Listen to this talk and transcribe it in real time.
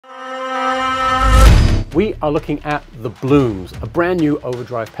we are looking at the Blooms, a brand new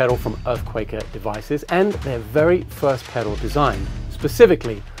overdrive pedal from Earthquaker Devices, and their very first pedal designed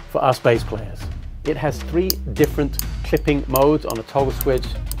specifically for us bass players. It has 3 different clipping modes on a toggle switch.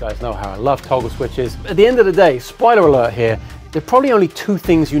 You guys know how I love toggle switches. At the end of the day, spoiler alert here, there are probably only 2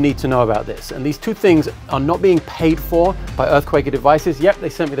 things you need to know about this. And these 2 things are not being paid for by Earthquaker Devices. Yep, they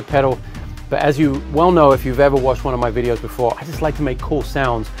sent me the pedal. But as you well know, if you've ever watched one of my videos before, I just like to make cool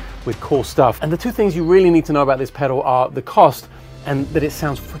sounds with cool stuff. And the 2 things you really need to know about this pedal are the cost and that it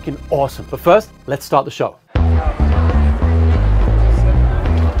sounds freaking awesome. But first, let's start the show.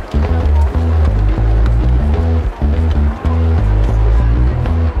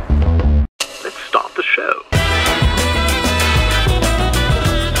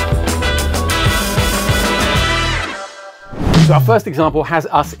 So our first example has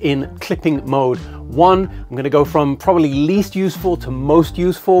us in clipping mode 1. I'm going to go from probably least useful to most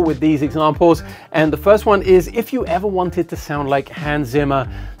useful with these examples. And the first one is if you ever wanted to sound like Hans Zimmer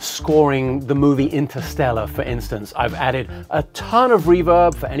scoring the movie Interstellar, for instance. I've added a ton of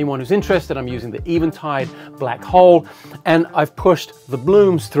reverb for anyone who's interested. I'm using the Eventide Black Hole, and I've pushed the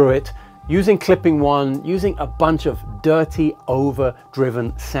Blooms through it using clipping 1, using a bunch of dirty,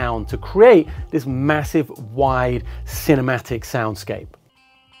 overdriven sound to create this massive, wide, cinematic soundscape.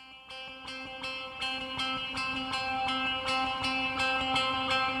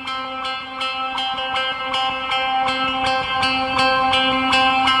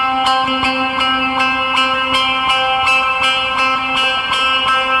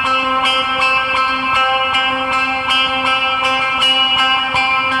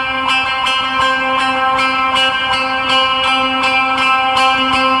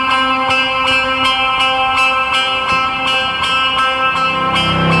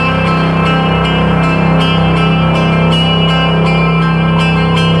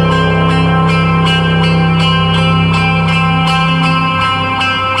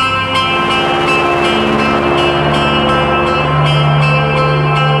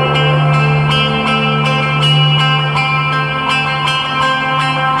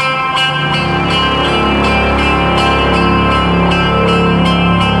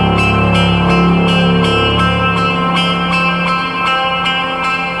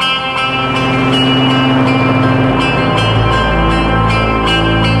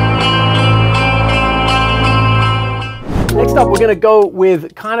 We're going to go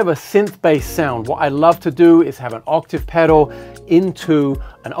with kind of a synth-based sound. What I love to do is have an octave pedal into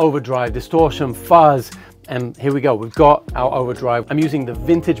an overdrive, distortion, fuzz, and here we go. We've got our overdrive. I'm using the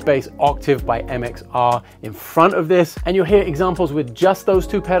Vintage Bass Octave by MXR in front of this, and you'll hear examples with just those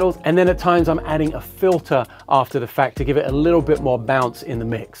 2 pedals, and then at times I'm adding a filter after the fact to give it a little bit more bounce in the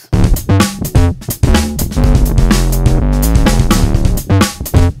mix.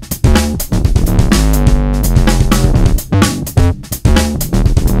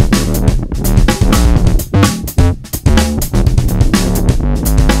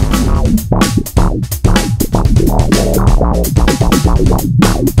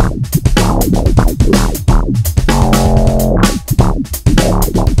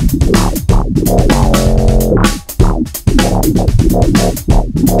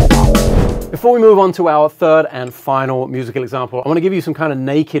 Before we move on to our third and final musical example, I want to give you some kind of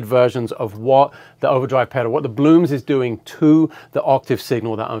naked versions of what the overdrive pedal, what the Blooms is doing to the octave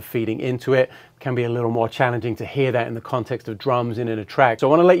signal that I'm feeding into it. It can be a little more challenging to hear that in the context of drums in a track. So I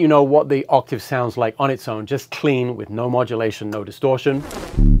want to let you know what the octave sounds like on its own, just clean with no modulation, no distortion.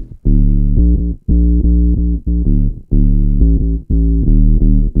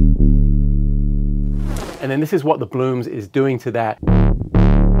 And then this is what the Blooms is doing to that.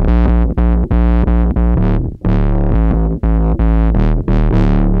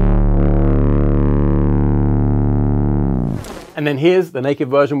 And then here's the naked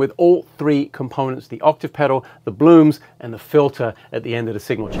version with all 3 components, the octave pedal, the Blooms, and the filter at the end of the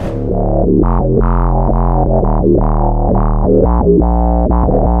signal chain.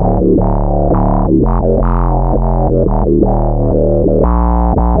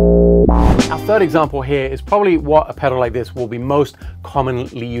 Our third example here is probably what a pedal like this will be most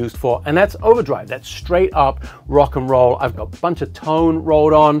commonly used for, and that's overdrive. That's straight up rock and roll. I've got a bunch of tone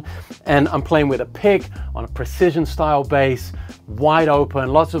rolled on, and I'm playing with a pick on a precision style bass, wide open,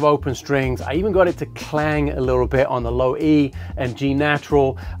 lots of open strings. I even got it to clang a little bit on the low E and G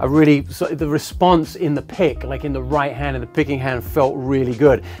natural. So the response in the pick, like in the right hand and the picking hand, felt really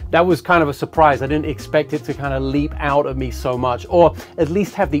good. That was kind of a surprise. I didn't expect it to kind of leap out of me so much, or at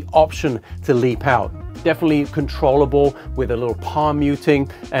least have the option to leap out. definitely controllable with a little palm muting,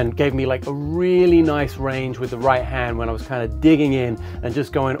 and gave me like a really nice range with the right hand when I was kind of digging in and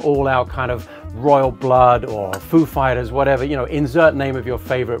just going all out, kind of Royal Blood or Foo Fighters, whatever, you know, insert name of your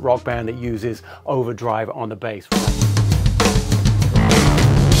favorite rock band that uses overdrive on the bass.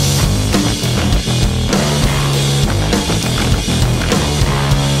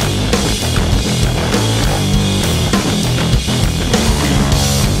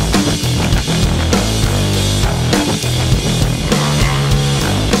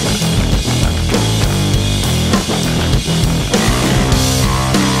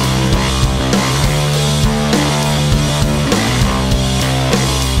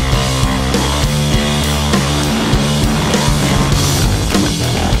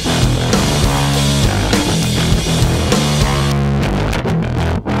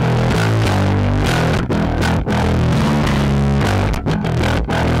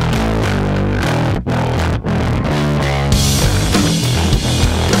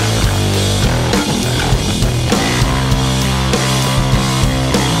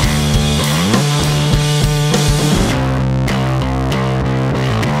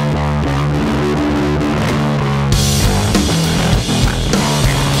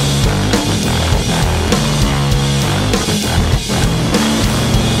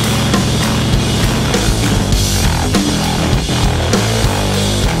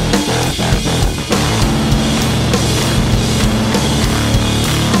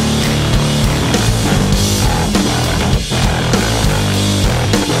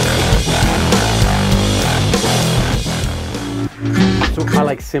 I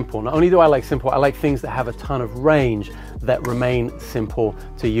like simple. Not only do I like simple, I like things that have a ton of range that remain simple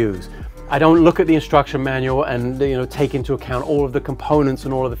to use. I don't look at the instruction manual and, you know, take into account all of the components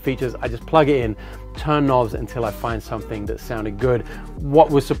and all of the features. I just plug it in, turn knobs until I find something that sounded good.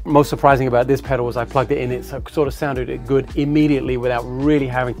 What was most surprising about this pedal was I plugged it in, it sort of sounded good immediately without really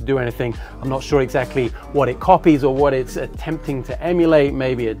having to do anything. I'm not sure exactly what it copies or what it's attempting to emulate,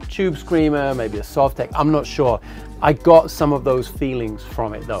 maybe a tube screamer, maybe a Softtech, I'm not sure. I got some of those feelings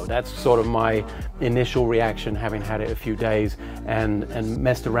from it though. That's sort of my initial reaction, having had it a few days and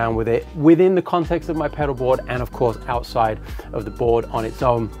messed around with it within the context of my pedal board, and of course outside of the board on its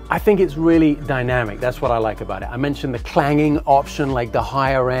own. I think it's really dynamic. That's what I like about it. I mentioned the clanging option, like the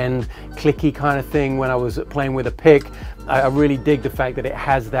higher end clicky kind of thing when I was playing with a pick. I really dig the fact that it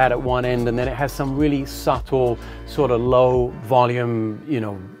has that at one end, and then it has some really subtle sort of low volume, you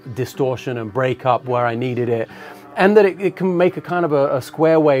know, distortion and breakup where I needed it. And that it can make a kind of a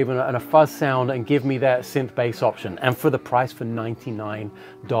square wave and a fuzz sound and give me that synth bass option. And for the price, for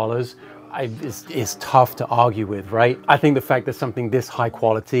 $99, it's tough to argue with, right? I think the fact that something this high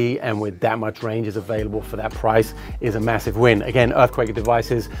quality and with that much range is available for that price is a massive win. Again, Earthquaker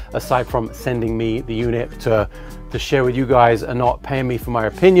Devices, aside from sending me the unit to share with you guys and not paying me for my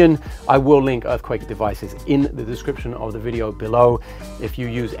opinion, I will link Earthquaker Devices in the description of the video below. If you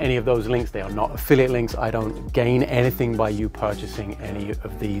use any of those links, they are not affiliate links. I don't gain anything by you purchasing any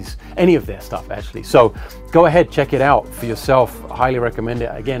of their stuff actually. So go ahead, check it out for yourself. I highly recommend it.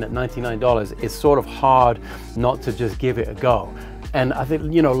 Again, at $99, it's sort of hard not to just give it a go. And I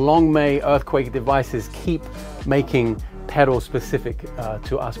think, you know, long may Earthquaker Devices keep making pedals specific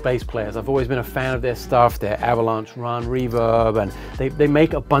to us bass players. I've always been a fan of their stuff, their Avalanche Run reverb, and they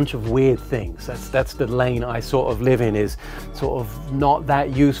make a bunch of weird things. That's the lane I sort of live in, is sort of not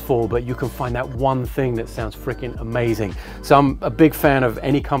that useful, but you can find that one thing that sounds freaking amazing. So I'm a big fan of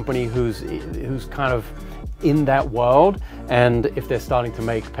any company who's kind of in that world, and if they're starting to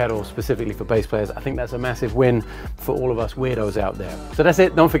make pedals specifically for bass players, I think that's a massive win for all of us weirdos out there. So that's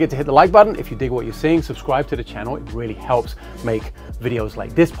it. Don't forget to hit the like button if you dig what you're seeing. Subscribe to the channel. It really helps make videos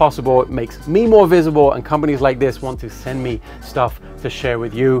like this possible. It makes me more visible, and companies like this want to send me stuff to share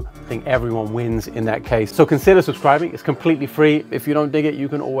with you. I think everyone wins in that case. So consider subscribing. It's completely free. If you don't dig it, you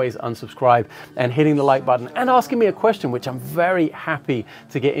can always unsubscribe, and hitting the like button and asking me a question, which I'm very happy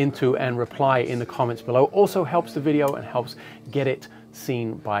to get into and reply in the comments below, also helps the video and helps get it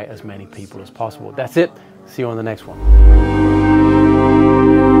seen by as many people as possible. That's it. See you on the next one.